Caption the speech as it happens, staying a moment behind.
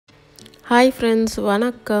Hi friends,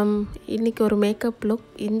 வணக்கம். இன்றைக்கி ஒரு மேக்கப் லுக்.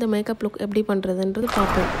 இந்த மேக்கப் லுக் எப்படி பண்ணுறதுன்றது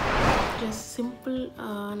பார்ப்போம். ஜஸ்ட் சிம்பிள்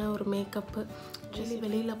ஆன ஒரு மேக்கப்பு.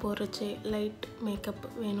 வெளியில் போகிறச்சே லைட் மேக்கப்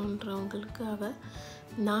வேணுன்றவங்களுக்காக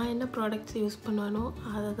நான் என்ன ப்ராடக்ட்ஸ் யூஸ் பண்ணுவேனோ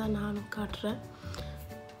அதை தான் நானும் காட்டுறேன்.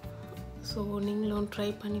 ஸோ நீங்களும் ட்ரை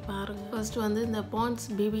பண்ணி பாருங்கள். ஃபர்ஸ்ட் வந்து இந்த பாண்ட்ஸ்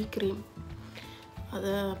பிபி க்ரீம்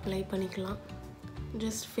அதை அப்ளை பண்ணிக்கலாம்.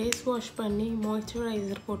 ஜஸ்ட் ஃபேஸ் வாஷ் பண்ணி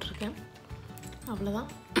மாய்ஸ்சரைசர் போட்டிருக்கேன், அவ்வளோதான்.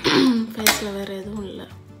 ஃபேஸில் வேறு எதுவும் இல்லை.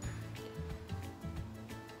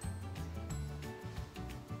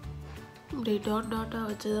 இப்படி டாட்டாக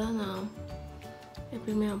வச்சு தான் நான்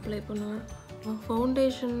எப்பயுமே அப்ளை பண்ணுவேன்.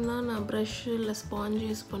 ஃபவுண்டேஷன்னால் நான் ப்ரஷ் இல்லை ஸ்பாஞ்ச்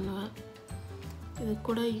யூஸ் பண்ணுவேன். இது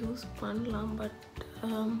கூட யூஸ் பண்ணலாம், பட்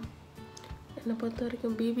என்னை பொறுத்த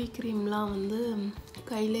வரைக்கும் பிபி க்ரீம்லாம் வந்து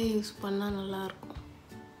கையிலே யூஸ் பண்ணால் நல்லாயிருக்கும்.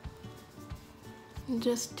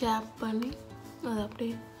 ஜஸ்ட் டேப் பண்ணி அதை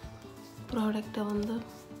அப்படியே ப்ராடக்டை வந்து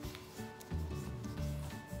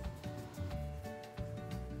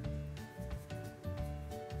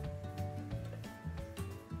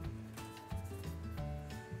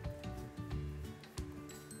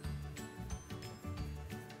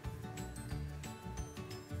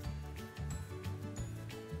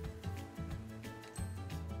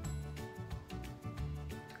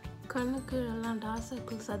கண்ணுக்கு எல்லாம் டார்க்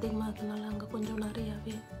சர்க்கிள்ஸ் அதிகமாக இருக்கிறதுனால அங்கே கொஞ்சம்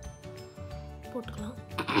நிறையாவே போட்டுக்கலாம்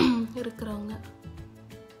இருக்கிறவங்க.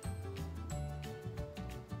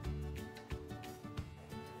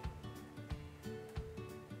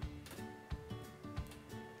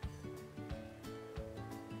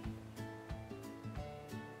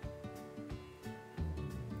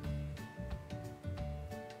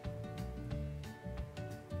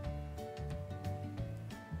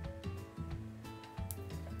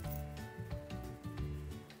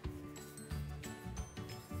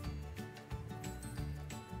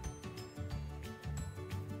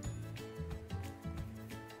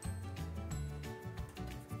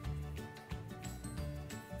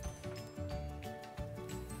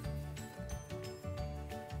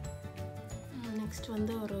 நெக்ஸ்ட்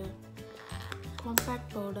வந்து ஒரு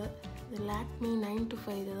காம்பேக்ட் பவுடர். இது லாக்மி 9 to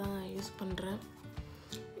 5 இதை தான் நான் யூஸ் பண்ணுறேன்.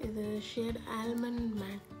 இது ஷேட் ஆல்மண்ட்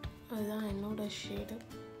மேட், அதுதான் என்னோட ஷேடு.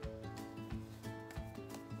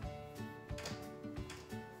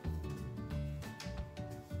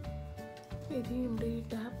 இதையும் இப்படி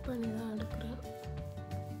டேப் பண்ணி தான் எடுக்கிறேன்.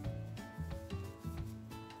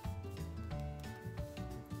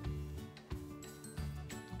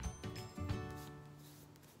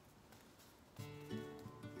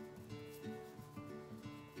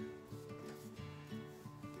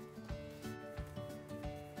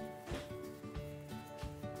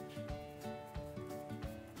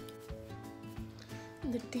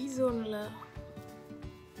 இந்த டீ ஜோனில்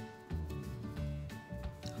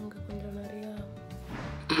அங்கே கொஞ்சம் நிறையா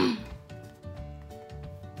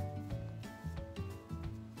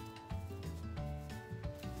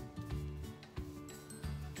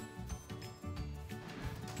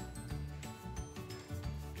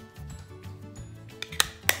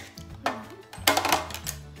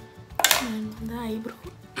இந்த ஐப்ரோ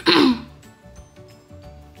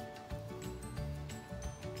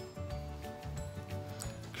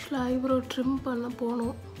ஐப்ரோ ட்ரிம் பண்ண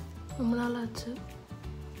போனோம், ரொம்ப நாள் ஆச்சு.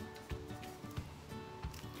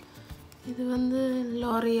 இது வந்து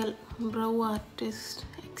லாரியல் ப்ரௌ ஆர்டிஸ்ட்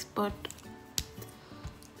எக்ஸ்பர்ட்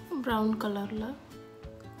ப்ரௌன் கலரில்.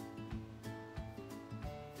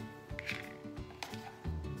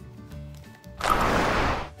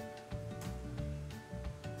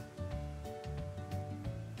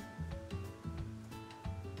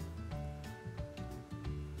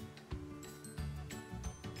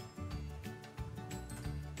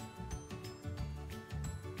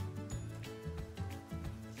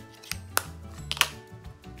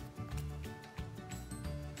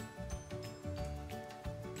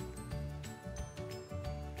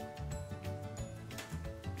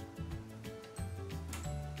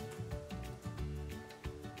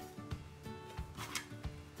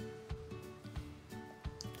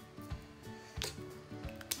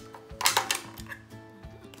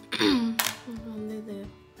 வந்து இது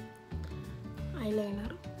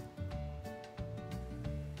ஐலைனர்.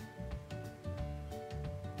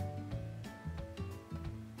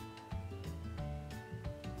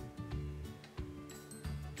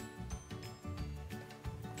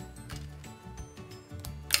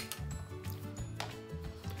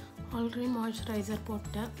 ஆல்ரெடி மாய்ஸ்சரைசர்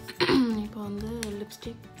போட்டேன். இப்போ வந்து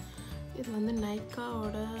லிப்ஸ்டிக். இது வந்து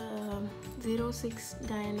நைக்காவோட 06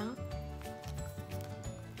 டயனா.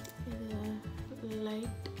 இது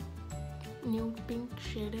லைட் நியூட் பிங்க்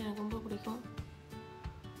ஷேடு, எனக்கு ரொம்ப பிடிக்கும்.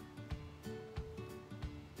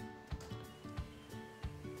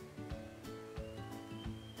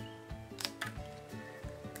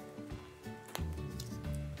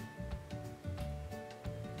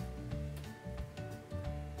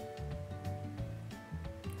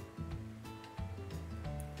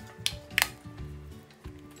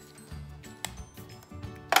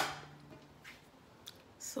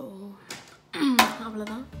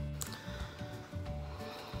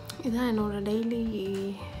 இதான் என்னோடய டெய்லி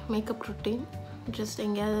மேக்கப் ரொட்டீன். ஜஸ்ட்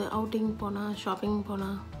எங்கேயாவது அவுட்டிங் போனால், ஷாப்பிங்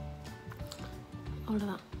போனால்,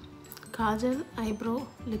 அவ்வளோதான். காஜல், ஐப்ரோ,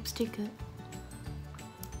 லிப்ஸ்டிக்கு,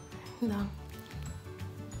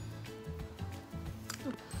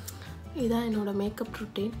 இதான் என்னோடய மேக்கப்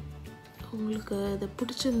ரொட்டீன். உங்களுக்கு இது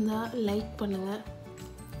பிடிச்சிருந்தா லைக் பண்ணுங்கள்.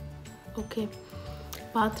 ஓகே,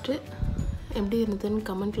 பார்த்துட்டு எப்படி இருந்ததுன்னு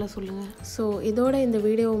கமெண்ட்டில் சொல்லுங்கள். ஸோ இதோட இந்த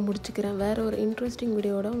வீடியோவை முடிச்சுக்கிறேன். வேறு ஒரு இன்ட்ரெஸ்டிங்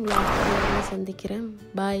வீடியோவோட உங்களை சந்திக்கிறேன்.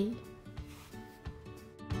 பாய்.